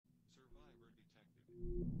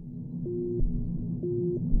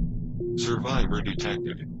Survivor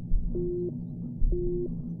detected.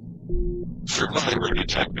 Survivor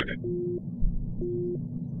detected.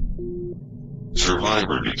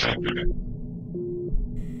 Survivor detected.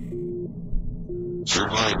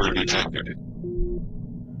 Survivor detected.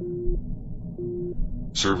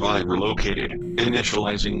 Survivor located.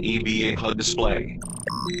 Initializing EVA HUD display.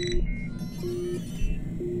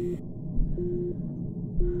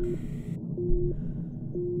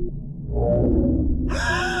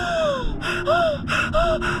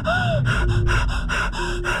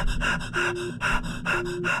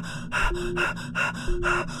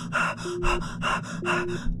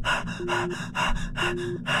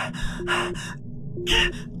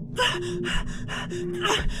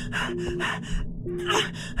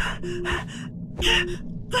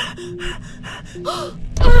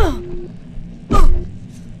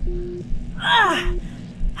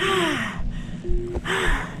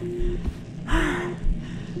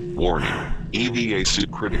 Warning. EVA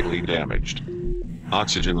suit critically damaged.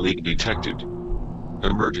 Oxygen leak detected.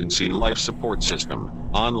 Emergency life support system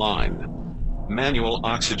online. Manual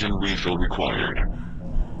oxygen refill required.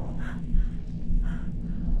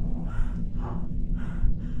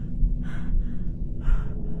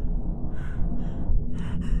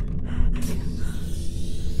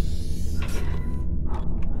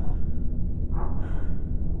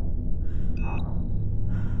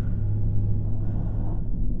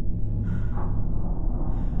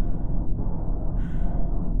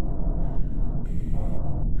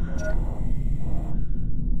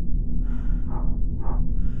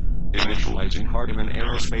 Initializing Hardeman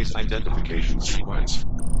Aerospace identification sequence.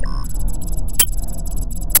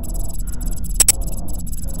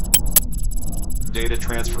 Data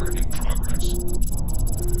transfer in progress.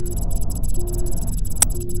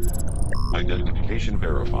 Identification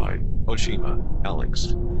verified. Oshima, Alex.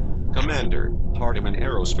 Commander, Hardeman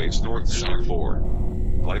Aerospace North Star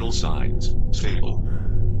 4. Vital signs, stable.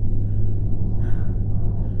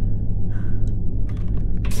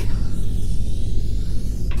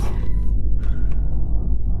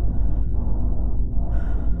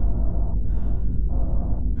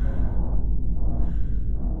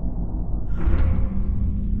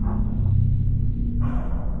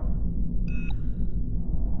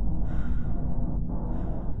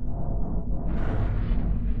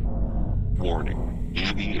 Warning.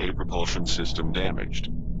 EVA propulsion system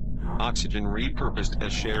damaged. Oxygen repurposed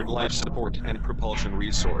as shared life support and propulsion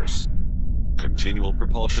resource. Continual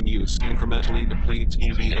propulsion use incrementally depletes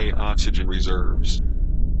EVA oxygen reserves.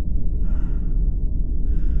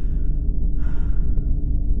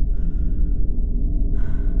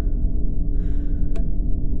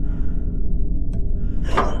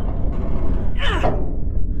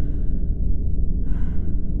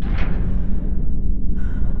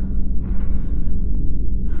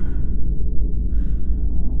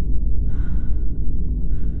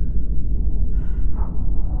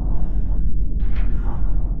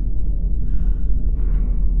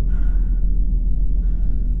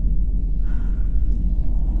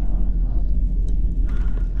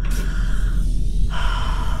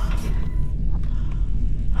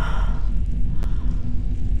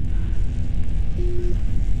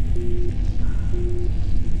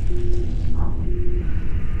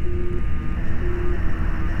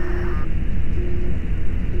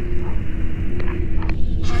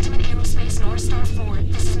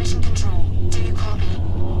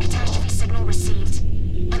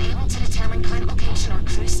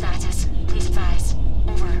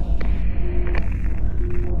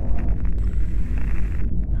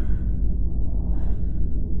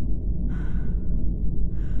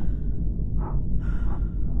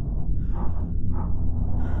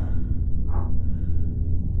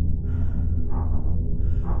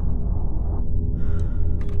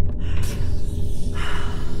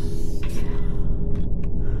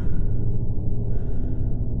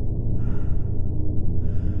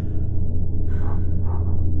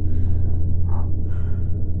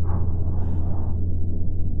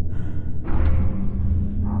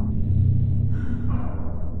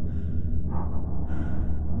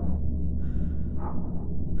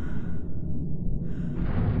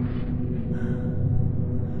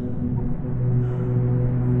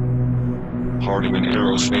 Hardeman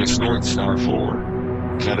Aerospace North Star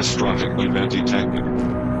 4. Catastrophic event detected.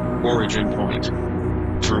 Origin point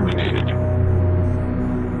terminated.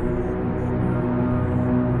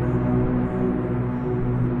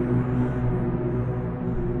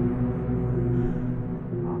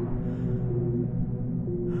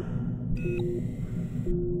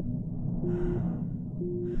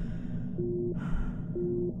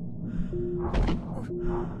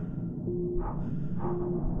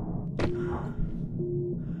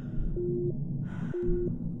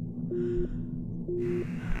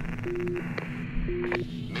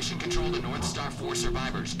 Mission Control to North Star 4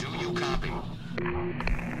 survivors. Do you copy?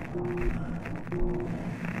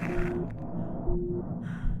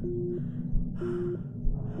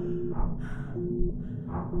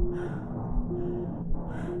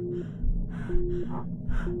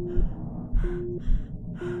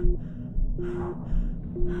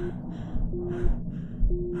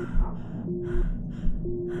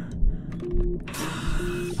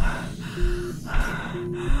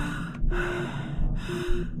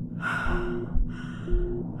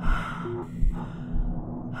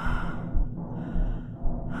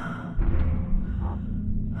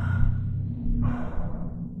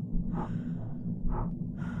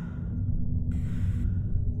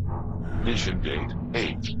 Mission date,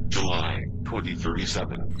 8 July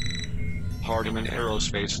 2037. Hardeman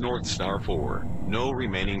Aerospace North Star 4. No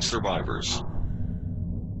remaining survivors.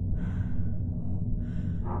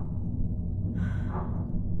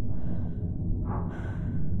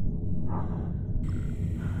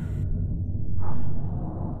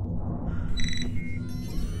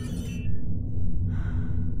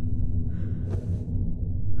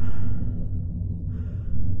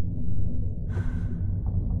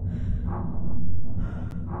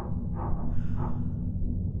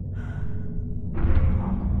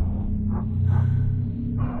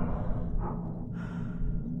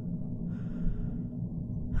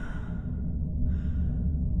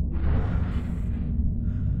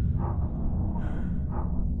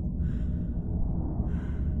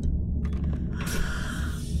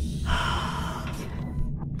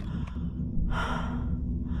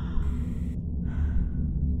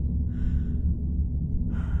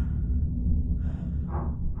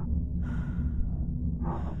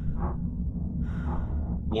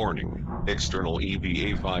 Warning, external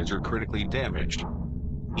EVA visor critically damaged.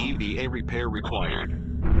 EVA repair required.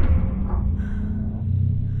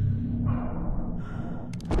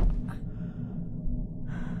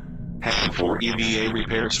 Head for EVA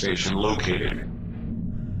repair station located.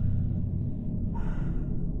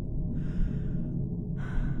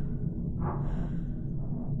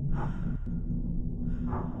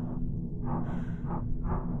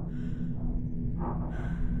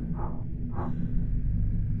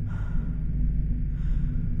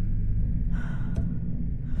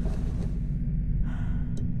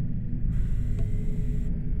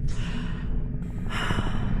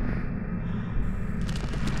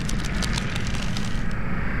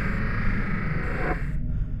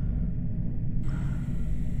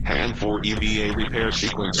 Hand for EVA repair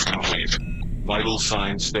sequence complete. Vital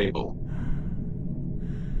signs stable.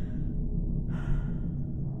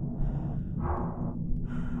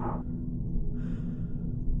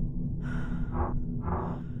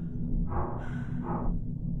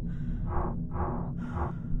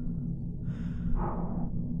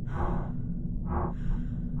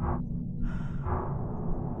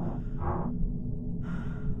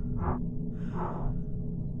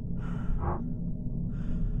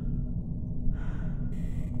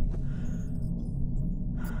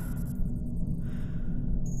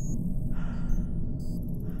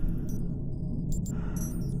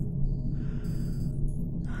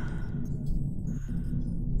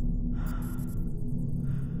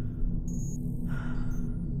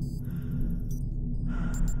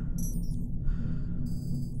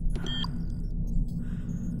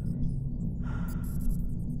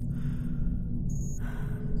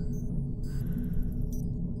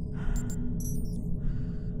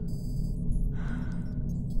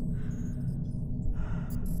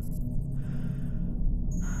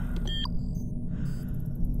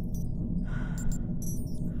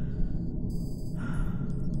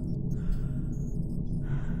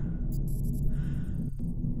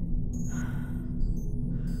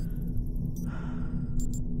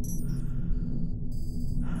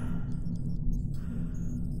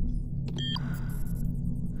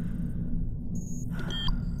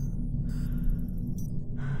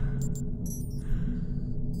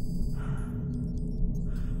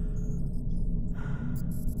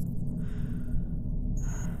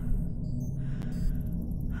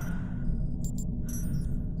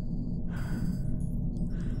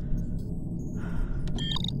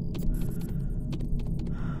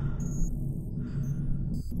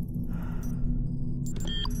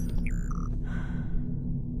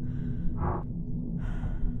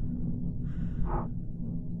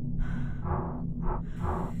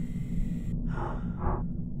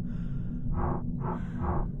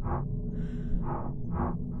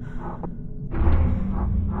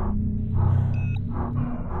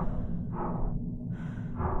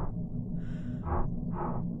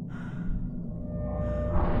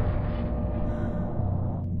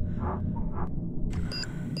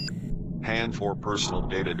 for personal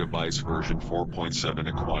data device version 4.7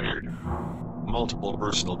 acquired. Multiple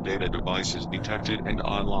personal data devices detected and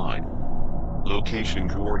online. Location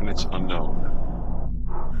coordinates unknown.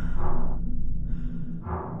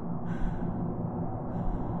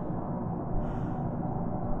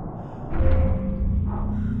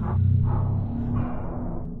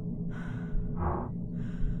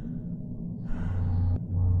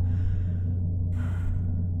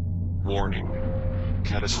 Warning.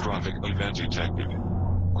 Catastrophic event detected.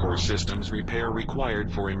 Core systems repair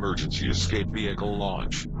required for emergency escape vehicle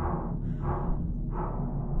launch.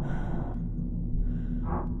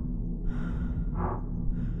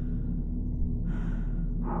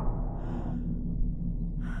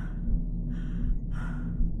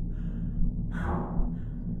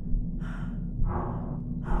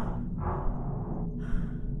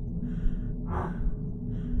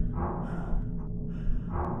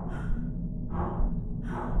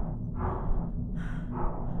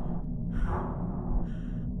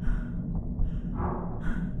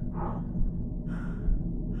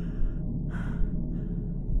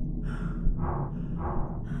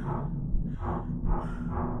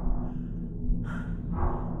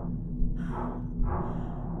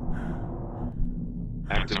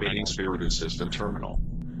 Activating Spirited System Terminal.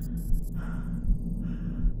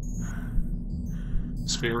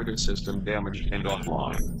 Spirited System damaged and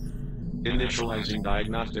offline. Initializing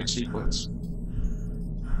diagnostic sequence.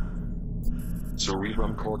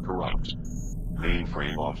 Cerebrum core corrupt.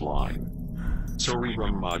 Mainframe offline.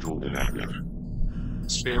 Cerebrum module inactive.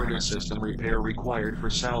 Spirited System repair required for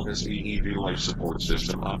Salvus EEV life support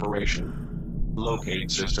system operation.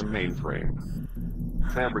 Locate system mainframe.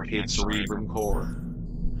 Fabricate cerebrum core.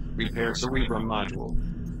 Repair cerebrum module.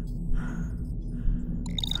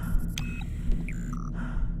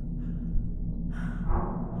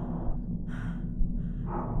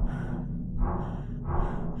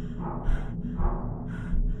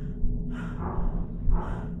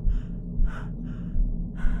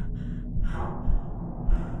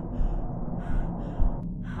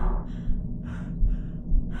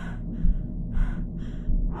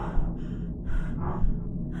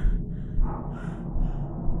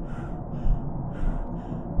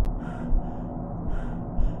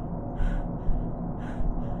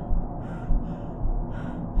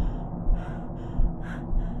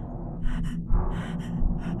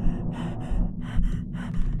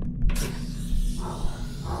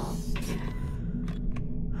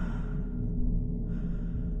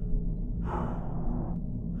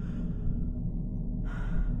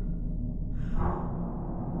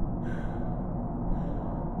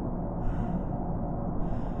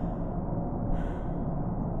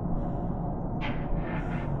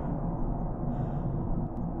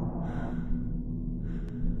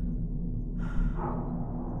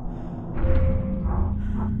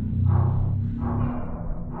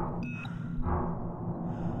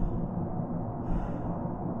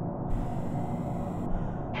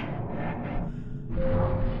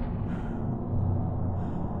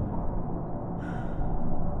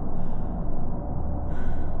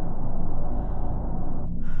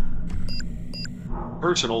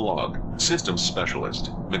 Personal log, Systems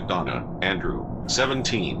Specialist, McDonough, Andrew,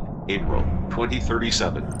 17, April,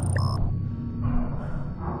 2037.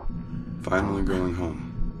 Finally going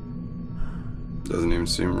home. Doesn't even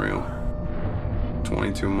seem real.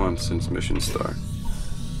 22 months since mission start.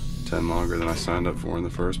 10 longer than I signed up for in the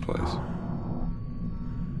first place.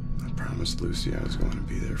 I promised Lucy I was going to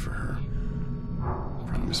be there for her.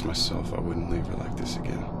 Promised myself I wouldn't leave her like this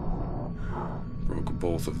again. Broke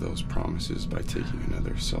both of those promises by taking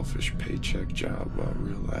another selfish paycheck job while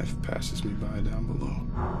real life passes me by down below.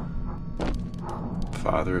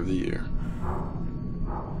 Father of the Year.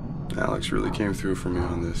 Alex really came through for me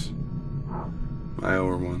on this. I owe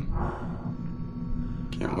her one.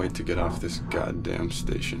 Can't wait to get off this goddamn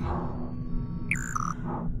station.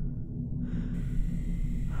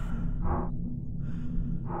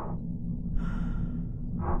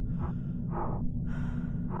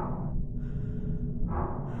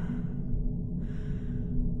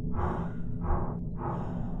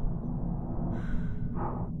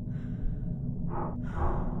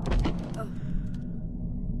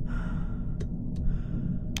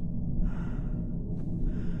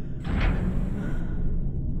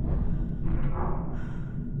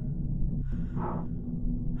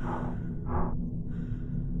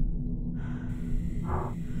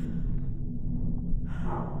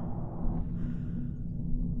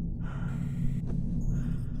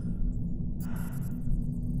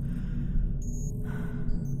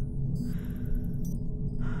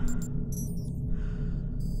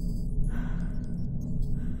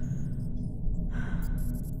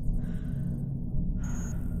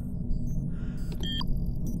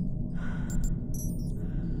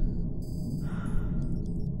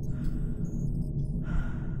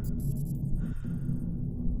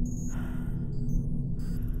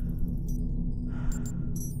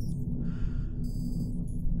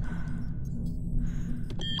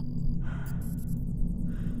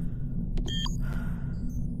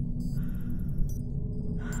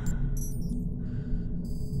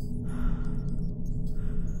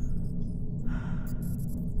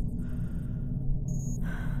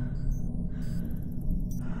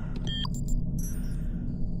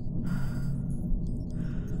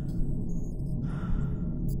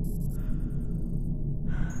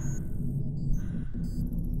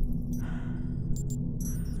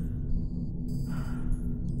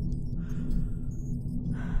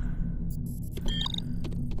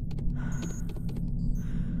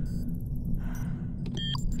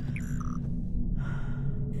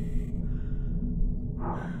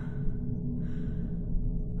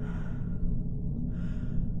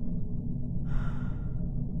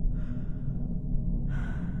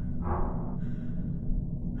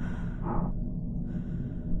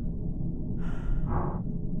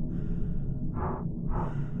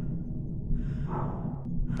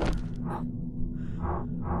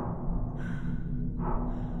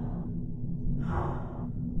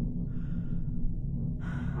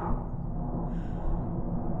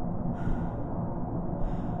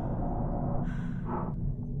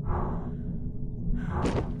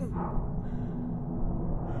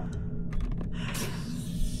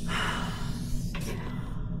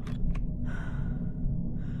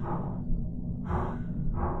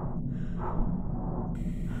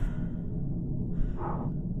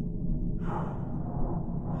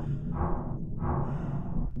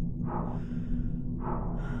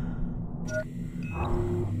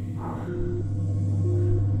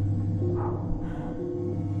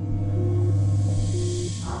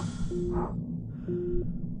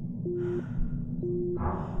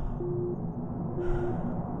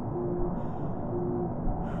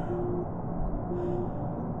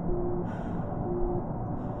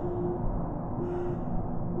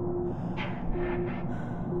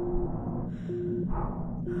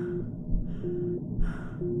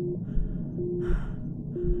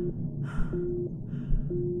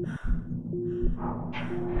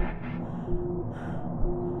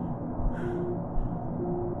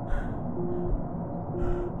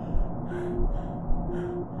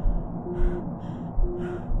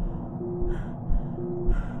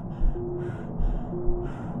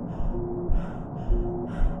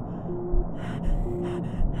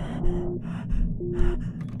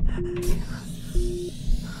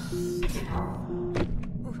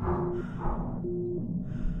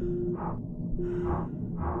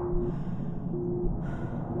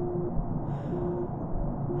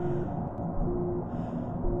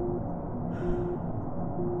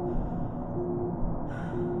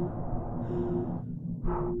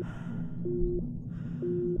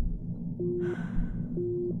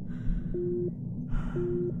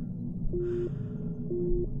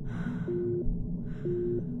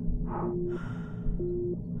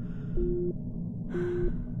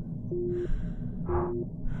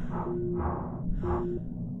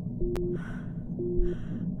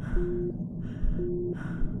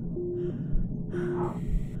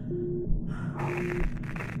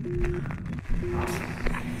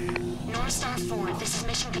 North Star 4, this is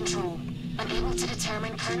Mission Control. Unable to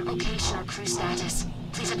determine current location or crew status.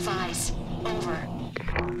 Please advise. Over.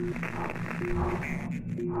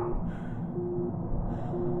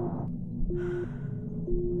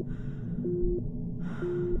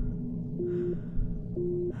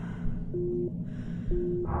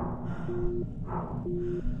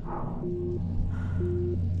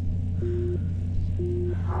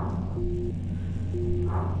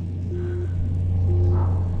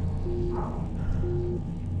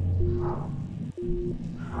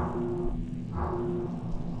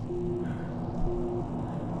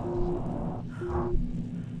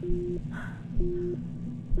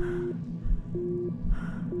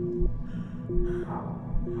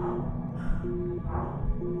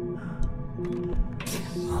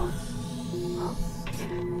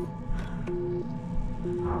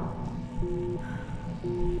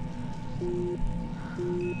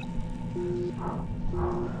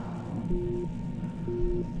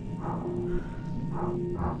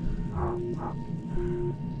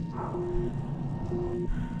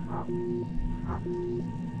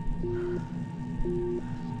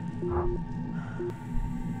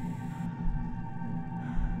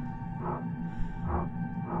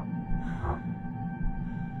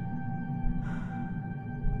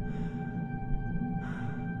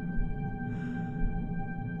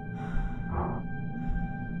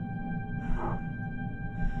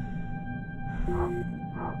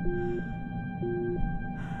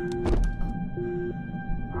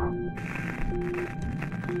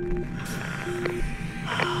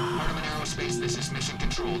 Hardeman Aerospace, this is Mission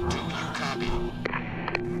Control. Do you copy?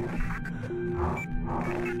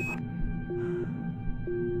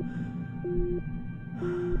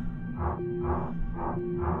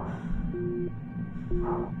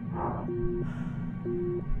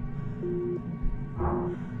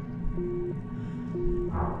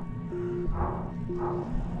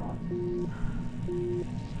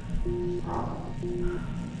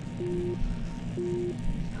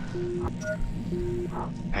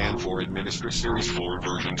 And for Administrator Series 4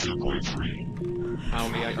 version 2.3. How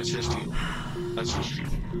may I assist you? Assist you.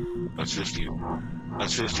 Assist you.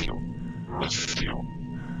 Assist you. Assist you.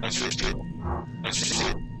 Assist you. Assist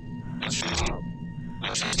you. Assist you.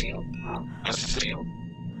 Assist you. Assist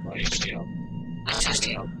you. Assist you. Assist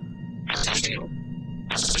you. Assist you.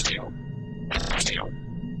 Assist you. Assist you.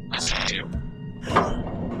 Assist you.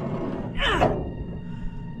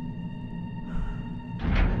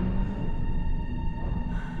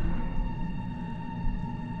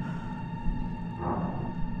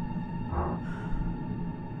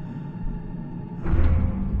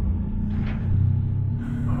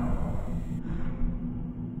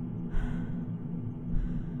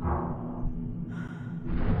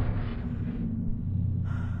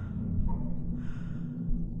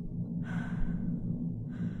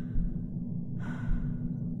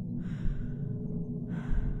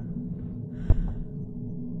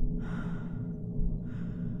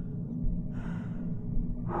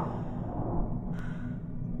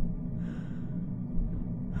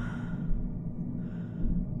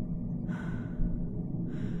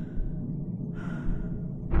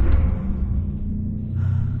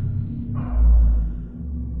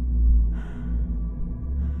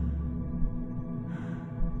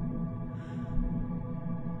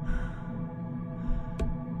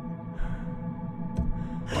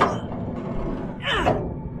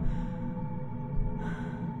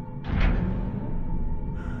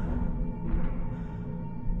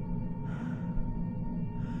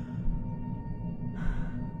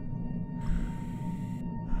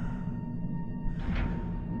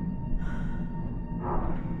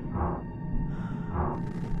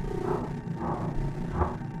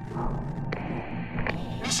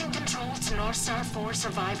 Mission Control to North Star 4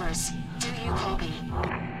 survivors. Do you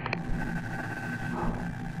copy?